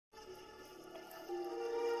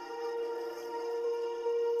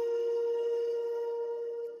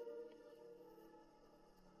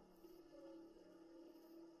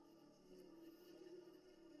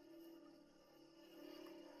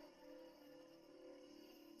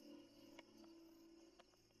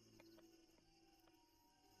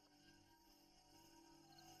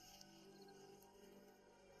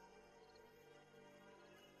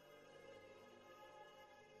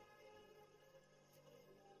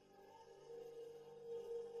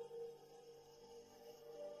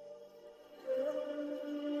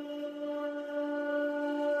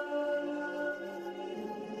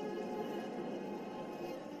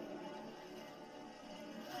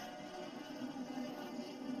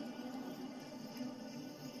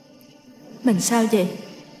Mình sao vậy?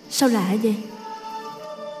 Sao lạ vậy?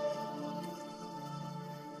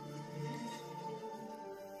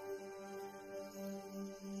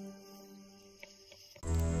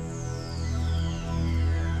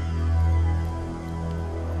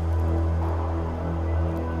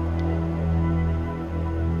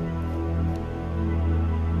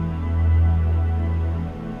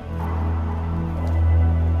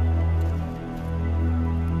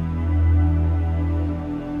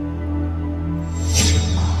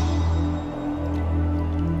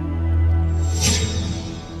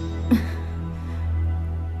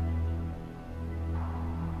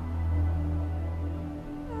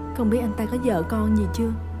 Không biết anh ta có vợ con gì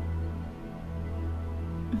chưa?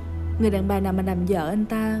 Người đàn bà nào mà làm vợ anh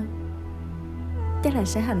ta chắc là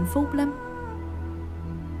sẽ hạnh phúc lắm.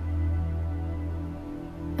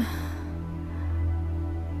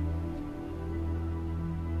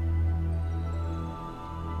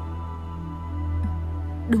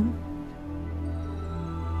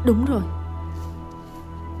 Đúng rồi.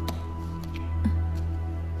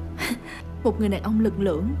 Một người đàn ông lực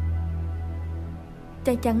lưỡng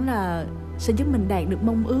chắc chắn là sẽ giúp mình đạt được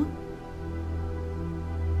mong ước.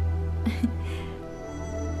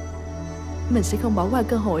 Mình sẽ không bỏ qua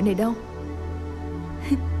cơ hội này đâu.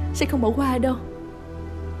 Sẽ không bỏ qua đâu.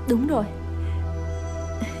 Đúng rồi.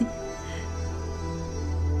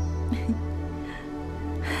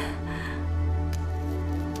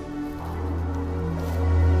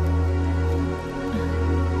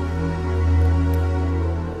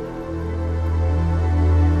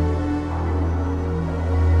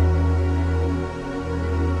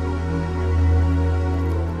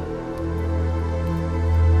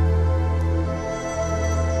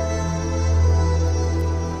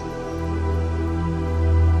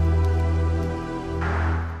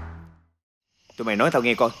 Tụi mày nói tao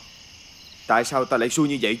nghe coi, tại sao tao lại xui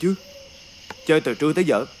như vậy chứ? Chơi từ trưa tới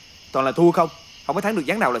giờ toàn là thua không có thắng được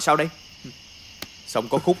ván nào là sao đây? Xong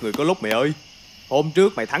có khúc người có lúc mày ơi. Hôm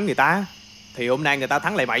trước mày thắng người ta thì hôm nay người ta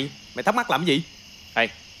thắng lại mày. Mày thắc mắc làm gì? Ê,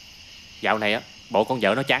 dạo này á, bộ con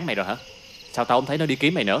vợ nó chán mày rồi hả? Sao tao không thấy nó đi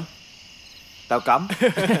kiếm mày nữa? Tao cấm.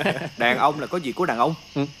 Đàn ông là có việc của đàn ông,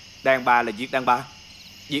 đàn bà là việc đàn bà.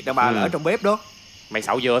 Việc đàn bà là ở trong bếp đó. Mày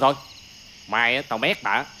xạo vừa thôi. Mai á, tao mét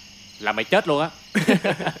bả là mày chết luôn á.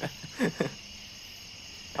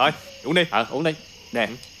 Thôi uống đi. Uống đi. Nè,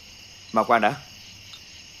 mà khoan đã.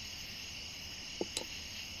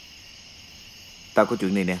 Tao có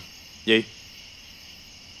chuyện này nè. Gì?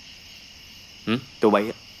 Tụi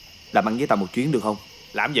bay làm ăn với tao một chuyến được không?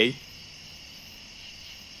 Làm gì?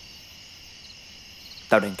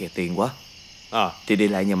 Tao đang kẹt tiền quá. Thì đi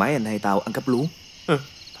lại nhà máy anh hai tao ăn cắp lúa.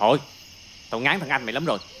 Thôi, tao ngán thằng anh mày lắm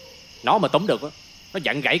rồi. Nó mà túm được á, nó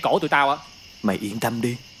giận gãy cổ tụi tao á. Mày yên tâm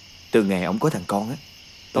đi. Từ ngày ông có thằng con á,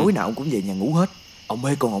 tối nào ông cũng về nhà ngủ hết. Ông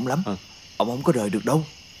mê con ông lắm. Ông không có rời được đâu.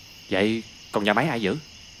 Vậy còn nhà máy ai giữ?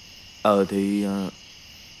 Thì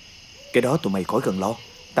cái đó tụi mày khỏi cần lo.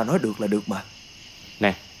 Tao nói được là được mà.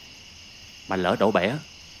 Nè, mà lỡ đổ bể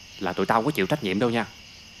là tụi tao không có chịu trách nhiệm đâu nha.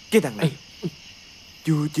 Cái thằng này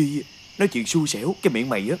chưa chi nói chuyện xui xẻo cái miệng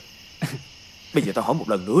mày á. Bây giờ tao hỏi một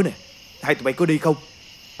lần nữa nè, hai tụi bay có đi không?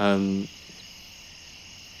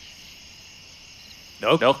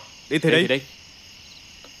 Được. Đi thì đi.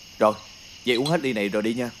 Rồi, vậy uống hết ly này rồi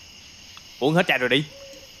đi nha. Uống hết chai rồi đi.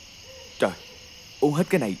 Trời, uống hết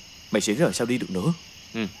cái này mày xỉn rồi sao đi được nữa.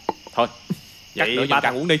 Thôi, vậy ba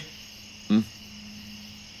thằng uống đi.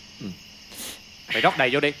 Mày rót đầy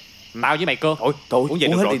vô đi. Tao với mày cơ. Thôi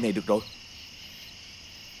uống hết ly này được rồi.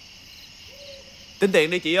 Tính tiền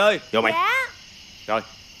đi chị ơi. Vô mày. Dạ. Rồi,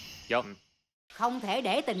 vô. Không thể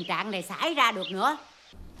để tình trạng này xảy ra được nữa.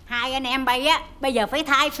 Hai anh em bay á, bây giờ phải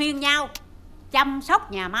thay phiên nhau chăm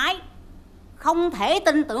sóc nhà máy. Không thể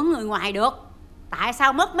tin tưởng người ngoài được. Tại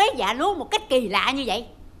sao mất mấy dạ lúa một cách kỳ lạ như vậy?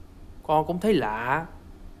 Con cũng thấy lạ.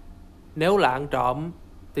 Nếu là ăn trộm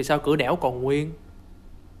thì sao cửa nẻo còn nguyên?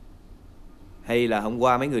 Hay là hôm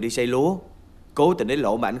qua mấy người đi xây lúa cố tình để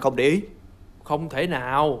lộ mà anh không để ý? Không thể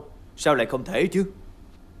nào. Sao lại không thể chứ?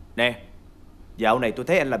 Nè, dạo này tôi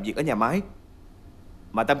thấy anh làm việc ở nhà máy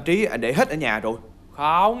mà tâm trí anh để hết ở nhà rồi.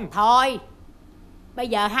 Không. Thôi, bây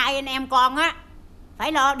giờ hai anh em con á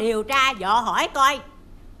phải lo điều tra dò hỏi coi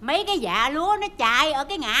mấy cái dạ lúa nó chạy ở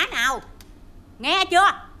cái ngã nào. Nghe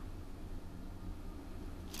chưa?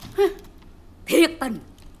 Thiệt tình,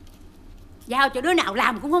 giao cho đứa nào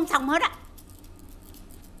làm cũng không xong hết á.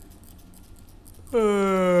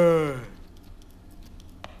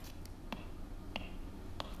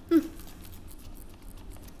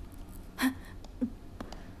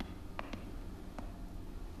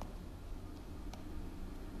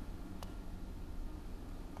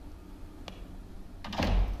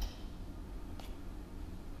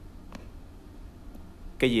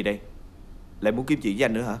 Cái gì đây? Lại muốn kiếm chuyện với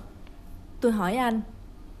anh nữa hả? Tôi hỏi anh,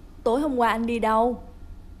 tối hôm qua anh đi đâu?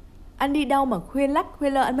 Anh đi đâu mà khuya lắc khuya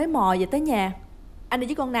lơ anh mới mò về tới nhà? Anh đi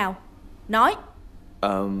với con nào? Nói.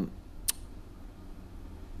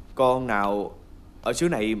 Con nào ở xứ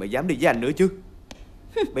này mà dám đi với anh nữa chứ?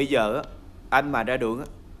 Bây giờ á, anh mà ra đường á,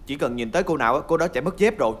 chỉ cần nhìn tới cô nào á, cô đó chạy mất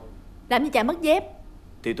dép rồi. Làm gì chạy mất dép?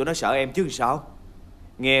 Thì tụi nó sợ em chứ sao?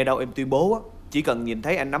 Nghe đâu em tuyên bố á, chỉ cần nhìn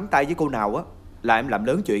thấy anh nắm tay với cô nào á là em làm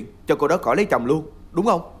lớn chuyện, cho cô đó khỏi lấy chồng luôn, đúng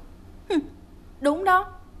không? Đúng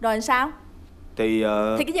đó. Rồi làm sao? Thì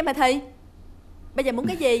Thì cái gì mà thì? Bây giờ muốn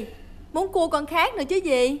cái gì? Muốn cua con khác nữa chứ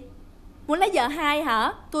gì? Muốn lấy vợ hai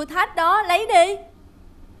hả? Tôi thách đó, lấy đi.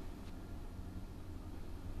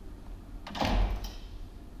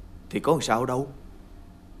 thì có làm sao đâu.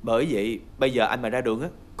 Bởi vậy bây giờ anh mà ra đường á,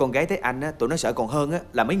 con gái thấy anh á, tụi nó sợ còn hơn á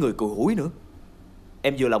là mấy người cùi hủi nữa.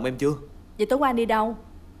 Em vừa lòng em chưa? Vậy tối qua anh đi đâu?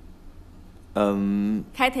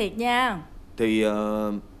 Khai thiệt nha. Thì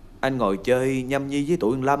anh ngồi chơi nhâm nhi với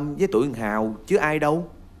tụi thằng Lâm với tụi thằng Hào chứ ai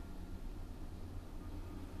đâu.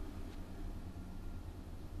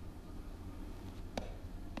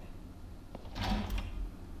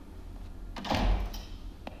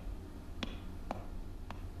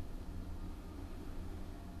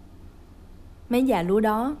 Mấy già lúa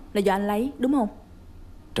đó là do anh lấy đúng không?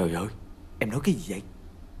 Trời ơi, em nói cái gì vậy?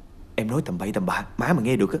 Em nói tầm bậy tầm bạ, má mà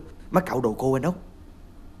nghe được á, má cạo đầu cô anh đó.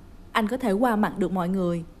 Anh có thể qua mặt được mọi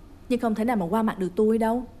người, nhưng không thể nào mà qua mặt được tôi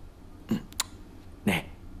đâu. Nè,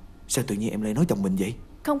 sao tự nhiên em lại nói chồng mình vậy?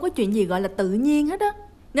 Không có chuyện gì gọi là tự nhiên hết á.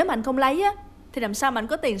 Nếu mà anh không lấy á, thì làm sao mà anh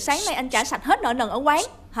có tiền sáng nay anh trả sạch hết nợ nần ở quán?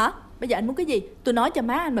 Hả? Bây giờ anh muốn cái gì? Tôi nói cho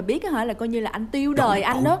má anh mà biết á hả, là coi như là anh tiêu đời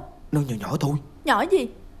anh đó. Nó nhỏ nhỏ thôi. Nhỏ gì?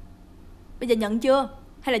 Bây giờ nhận chưa?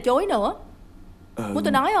 Hay là chối nữa? Muốn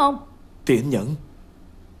tôi nói không? Thì anh nhận.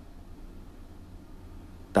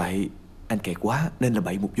 Tại anh kẹt quá nên là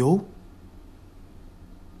bậy một vố.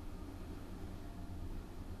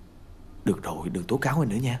 Được rồi, đừng tố cáo anh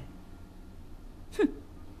nữa nha.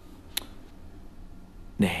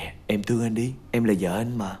 Nè, em thương anh đi, em là vợ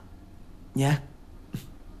anh mà. Nha.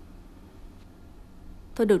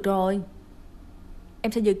 Thôi được rồi,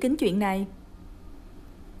 em sẽ giữ kín chuyện này.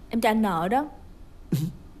 Em cho anh nợ đó.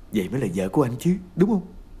 Vậy mới là vợ của anh chứ, đúng không?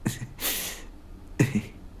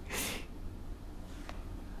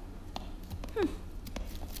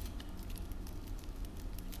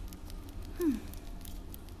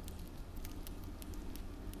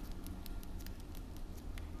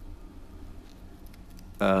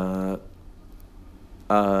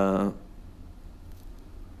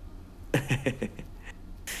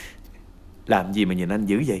 Làm gì mà nhìn anh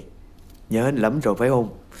dữ vậy? Nhớ anh lắm rồi phải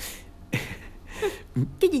không?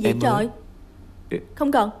 Cái gì vậy em trời?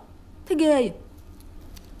 Không cần. Thế ghê.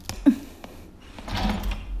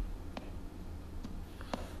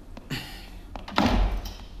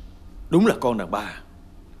 Đúng là con đàn bà.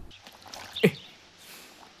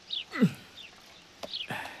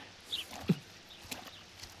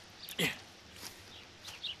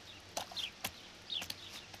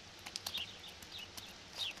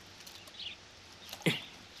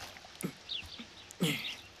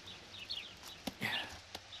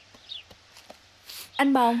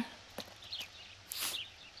 Anh Bồng.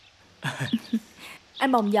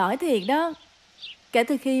 Anh Bồng giỏi thiệt đó. Kể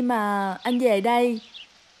từ khi mà anh về đây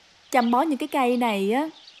chăm bón những cái cây này á,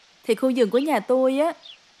 thì khu vườn của nhà tôi á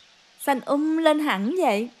xanh lên hẳn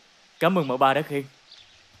vậy. Cảm ơn mợ ba đã khen.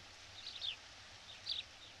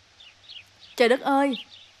 Trời đất ơi,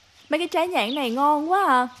 mấy cái trái nhãn này ngon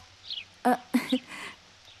quá à.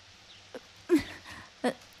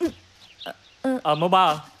 Mợ ba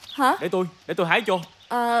à? Hả? Để tôi hái cho.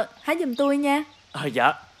 Hái giùm tôi nha.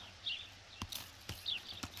 Dạ.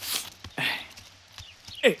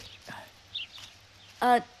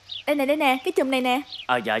 Đây nè, cái chùm này nè.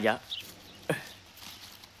 Dạ.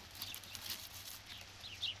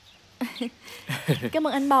 Cảm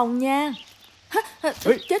ơn anh Bồng nha.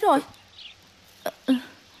 Chết rồi.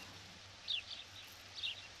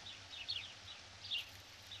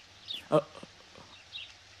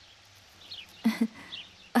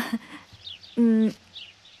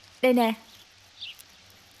 Đây nè.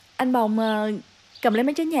 Anh Bồng cầm lấy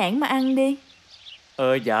mấy trái nhãn mà ăn đi.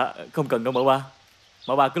 Dạ, không cần đâu mợ ba.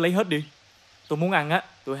 Mợ ba cứ lấy hết đi. Tôi muốn ăn á,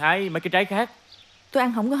 tôi hái mấy cái trái khác. Tôi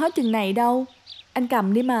ăn không có hết chừng này đâu. Anh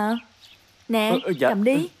cầm đi mà. Nè, dạ. cầm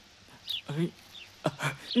đi.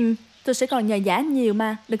 Tôi sẽ còn nhờ vả anh nhiều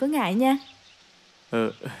mà, đừng có ngại nha.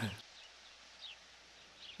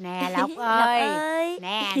 Nè Lộc ơi. Lộc ơi.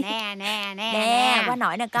 Nè, qua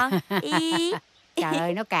nội nè con. Ý. Trời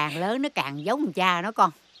ơi, nó càng lớn nó càng giống cha nó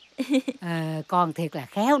con. Con thiệt là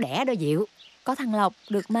khéo đẻ đó Diệu. Có thằng Lộc,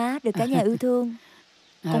 được má, được cả nhà yêu thương.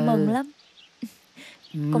 Con mừng lắm.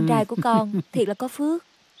 Con trai của con thiệt là có phước.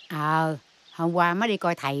 Hôm qua má đi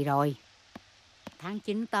coi thầy rồi. Tháng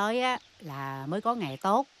 9 tới á là mới có ngày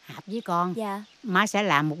tốt hợp với con. Dạ. Má sẽ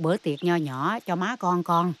làm một bữa tiệc nho nhỏ cho má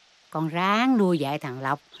con. Con ráng nuôi dạy thằng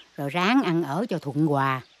Lộc, rồi ráng ăn ở cho thuận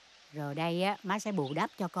hòa. Rồi đây á má sẽ bù đắp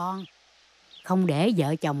cho con, không để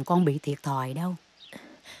vợ chồng con bị thiệt thòi đâu.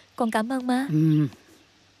 Con cảm ơn má.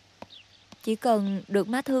 Chỉ cần được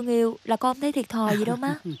má thương yêu là con không thấy thiệt thòi gì đâu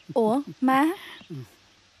má. Ủa má,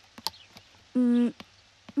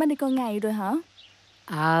 má đi coi ngày rồi hả?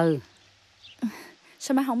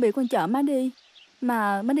 Sao má không biểu con chở má đi?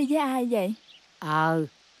 Mà má đi với ai vậy?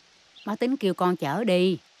 Má tính kêu con chở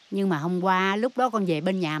đi, nhưng mà hôm qua lúc đó con về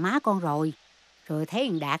bên nhà má con rồi. Rồi thấy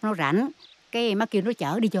thằng Đạt nó rảnh, cái má kêu nó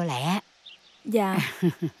chở đi cho lẹ. Dạ.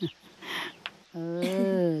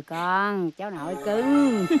 Con, cháu nội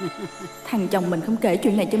cưng. Thằng chồng mình không kể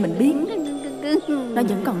chuyện này cho mình biết. Nó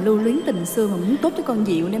vẫn còn lưu luyến tình xưa mà muốn tốt cho con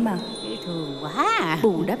Diệu nữa mà. Thương quá.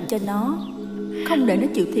 Bù đắp cho nó, không để nó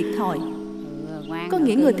chịu thiệt thòi. Có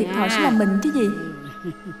nghĩa người thiệt thòi sẽ là mình chứ gì.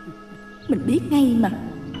 Mình biết ngay mà.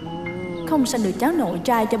 Không sanh được cháu nội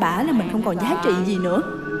trai cho bả là mình không còn giá trị gì nữa.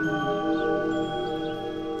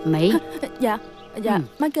 Mỹ. Dạ.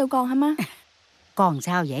 Má kêu con hả má? Con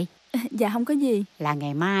sao vậy? Dạ không có gì. Là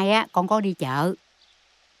ngày mai á con có đi chợ.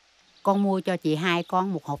 Con mua cho chị hai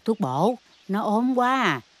con một hộp thuốc bổ. Nó ốm quá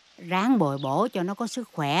à. Ráng bồi bổ cho nó có sức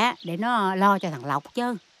khỏe, để nó lo cho thằng Lộc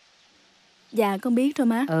chứ. Dạ con biết rồi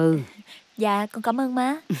má. Dạ con cảm ơn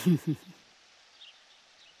má.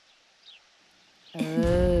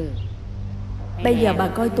 Bây giờ bà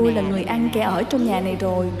coi tôi là người ăn kẻ ở trong nhà này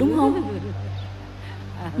rồi, đúng không?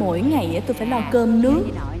 Mỗi ngày tôi phải lo cơm nước,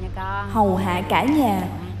 hầu hạ cả nhà,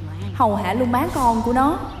 hầu hạ luôn má con của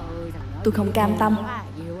nó. Tôi không cam tâm.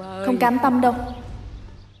 Không cam tâm đâu.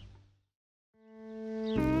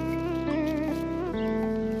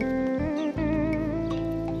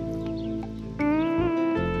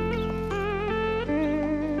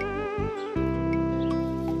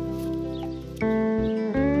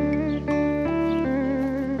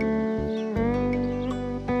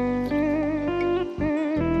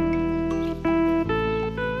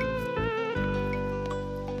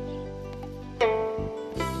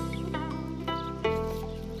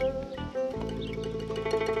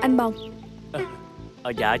 Anh Bồng.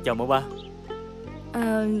 Dạ chào mợ ba.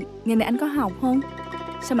 Ngày này anh có học không?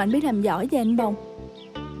 Sao mà anh biết làm giỏi vậy anh Bồng?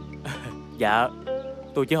 Dạ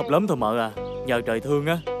tôi chỉ học lớn thôi mợ à. Nhờ trời thương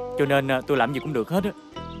á, cho nên tôi làm gì cũng được hết á.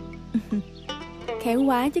 Khéo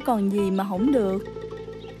quá chứ còn gì mà không được.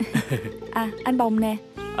 Anh Bồng nè.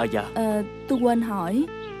 Dạ. Tôi quên hỏi,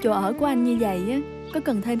 chỗ ở của anh như vậy á, có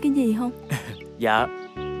cần thêm cái gì không? Dạ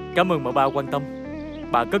cảm ơn mợ ba quan tâm.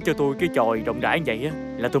 Bà cất cho tôi cái chòi rộng rãi như vậy á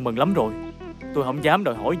là tôi mừng lắm rồi. Tôi không dám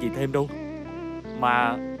đòi hỏi gì thêm đâu.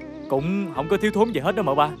 Mà cũng không có thiếu thốn gì hết đó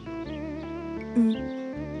mợ ba.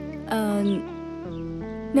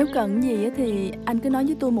 Nếu cần gì á thì anh cứ nói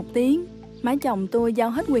với tôi một tiếng. Má chồng tôi giao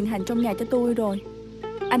hết quyền hành trong nhà cho tôi rồi.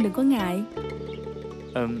 Anh đừng có ngại.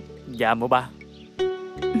 Dạ mợ ba.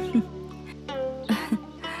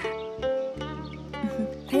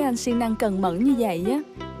 Thấy anh siêng năng cần mẫn như vậy á,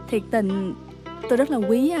 thiệt tình tôi rất là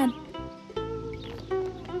quý anh.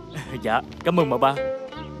 Dạ cảm ơn mợ ba.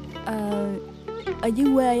 Ở dưới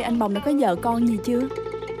quê anh Bồng đã có vợ con gì chưa?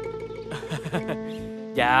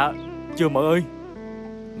 Dạ chưa mợ ơi.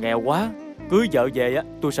 Nghèo quá, cưới vợ về á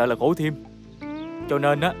tôi sợ là khổ thêm. Cho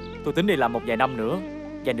nên á tôi tính đi làm một vài năm nữa,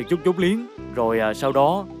 dành được chút vốn liếng, rồi sau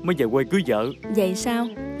đó mới về quê cưới vợ. Vậy sao?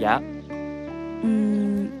 Dạ.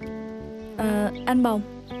 Anh Bồng.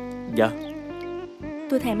 Dạ.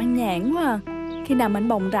 Tôi thèm ăn nhãn quá à. Khi nào mà anh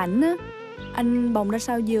Bồng rảnh á, anh Bồng ra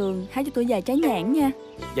sau giường hái cho tôi vài trái nhãn nha.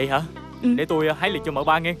 Vậy hả? Để tôi hái liền cho mợ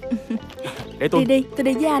ba nghe. Để tôi tôi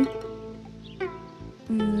đi với anh.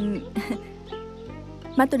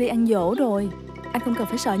 Má tôi đi ăn dỗ rồi, anh không cần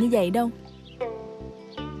phải sợ như vậy đâu.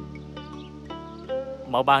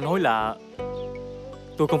 Mợ ba nói là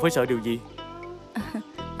tôi không phải sợ điều gì.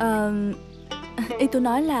 Ý tôi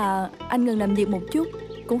nói là anh ngừng làm việc một chút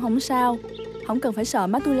cũng không sao. Không cần phải sợ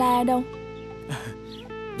má tôi la đâu.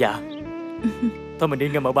 Dạ. Thôi mình đi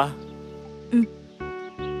nghe mợ ba.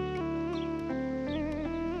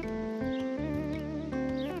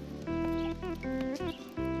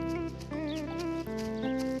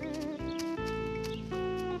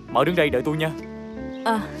 Mợ đứng đây đợi tôi nha.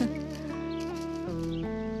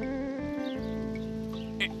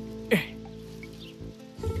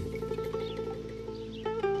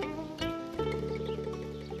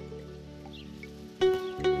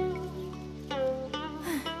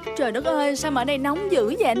 Trời đất ơi, sao mà ở đây nóng dữ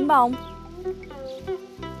vậy anh Bồng?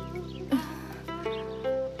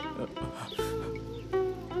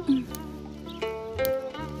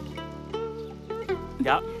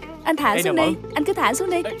 Dạ. Anh thả Đây xuống nè đi, vợ. anh cứ thả xuống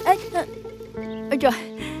đi. Ê, ôi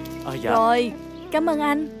trời. Dạ. Rồi, cảm ơn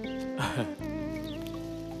anh.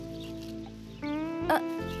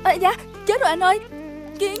 Dạ, chết rồi anh ơi.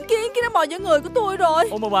 Kiến nó bò vào người của tôi rồi.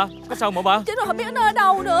 Ủa mà bà, có sao mà bà? Chết rồi, không biết nó ở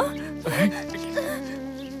đâu nữa.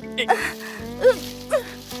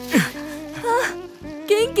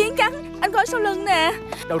 Kiến cắn, anh coi sau lưng nè.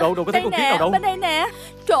 Đâu có thấy Đây con kiến nè, nào đâu. bên đây nè.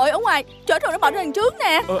 Trời ơi, ở ngoài, trời rồi, nó bò ra đằng trước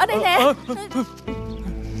nè. Ở đây nè.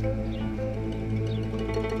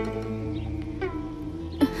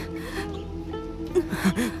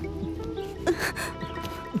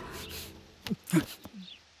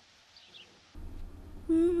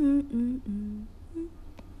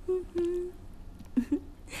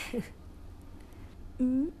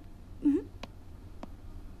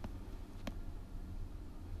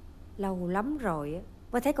 Lâu lắm rồi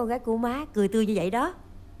mới thấy con gái của má cười tươi như vậy đó.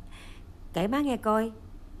 Kể má nghe coi,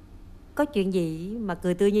 có chuyện gì mà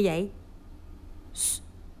cười tươi như vậy?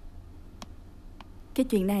 Cái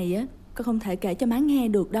chuyện này á, con không thể kể cho má nghe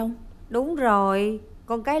được đâu. Đúng rồi,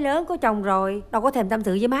 con cái lớn có chồng rồi, đâu có thèm tâm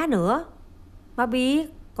sự với má nữa. Má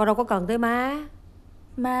biết, con đâu có cần tới má.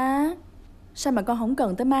 Má, sao mà con không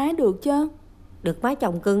cần tới má được chứ? Được má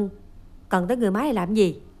chồng cưng, cần tới người má để làm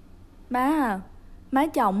gì? Má à, má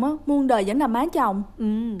chồng á, muôn đời vẫn là má chồng. Ừ.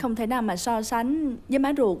 Không thể nào mà so sánh với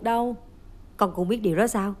má ruột đâu. Con cũng biết điều đó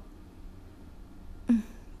sao?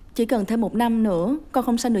 Chỉ cần thêm 1 năm nữa, con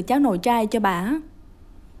không sanh được cháu nội trai cho bả.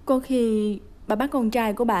 Có khi bà bắt con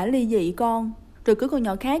trai của bả ly dị con, rồi cưới con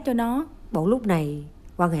nhỏ khác cho nó. Bộ lúc này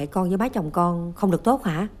quan hệ con với má chồng con không được tốt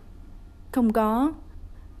hả? Không có,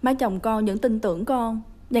 má chồng con vẫn tin tưởng con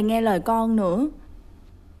và nghe lời con nữa.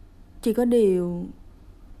 Chỉ có điều,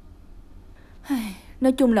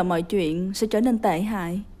 nói chung là mọi chuyện sẽ trở nên tệ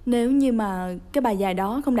hại nếu như mà cái bà già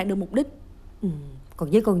đó không đạt được mục đích.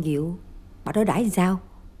 Còn với con Diệu, bà đối đãi làm sao?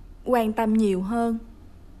 Quan tâm nhiều hơn,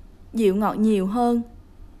 dịu ngọt nhiều hơn,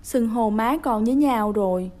 xưng hô má con với nhau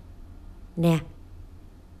rồi. Nè,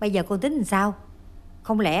 bây giờ con tính làm sao?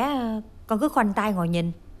 Không lẽ con cứ khoanh tay ngồi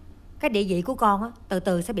nhìn? Cái địa vị của con á, từ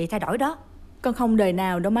từ sẽ bị thay đổi đó. Con không đời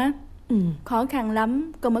nào đâu má. Khó khăn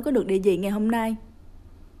lắm con mới có được địa vị ngày hôm nay.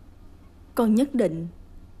 Con nhất định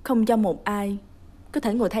không cho một ai có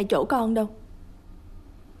thể ngồi thay chỗ con đâu.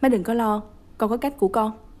 Má đừng có lo, con có cách của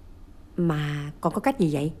con. Mà con có cách gì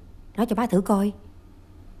vậy? Nói cho má thử coi.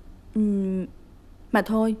 Mà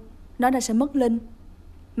thôi, nó đã sẽ mất linh.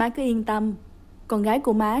 Má cứ yên tâm, con gái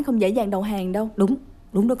của má không dễ dàng đầu hàng đâu.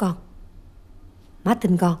 Đúng đó con. Má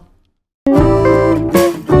tin con.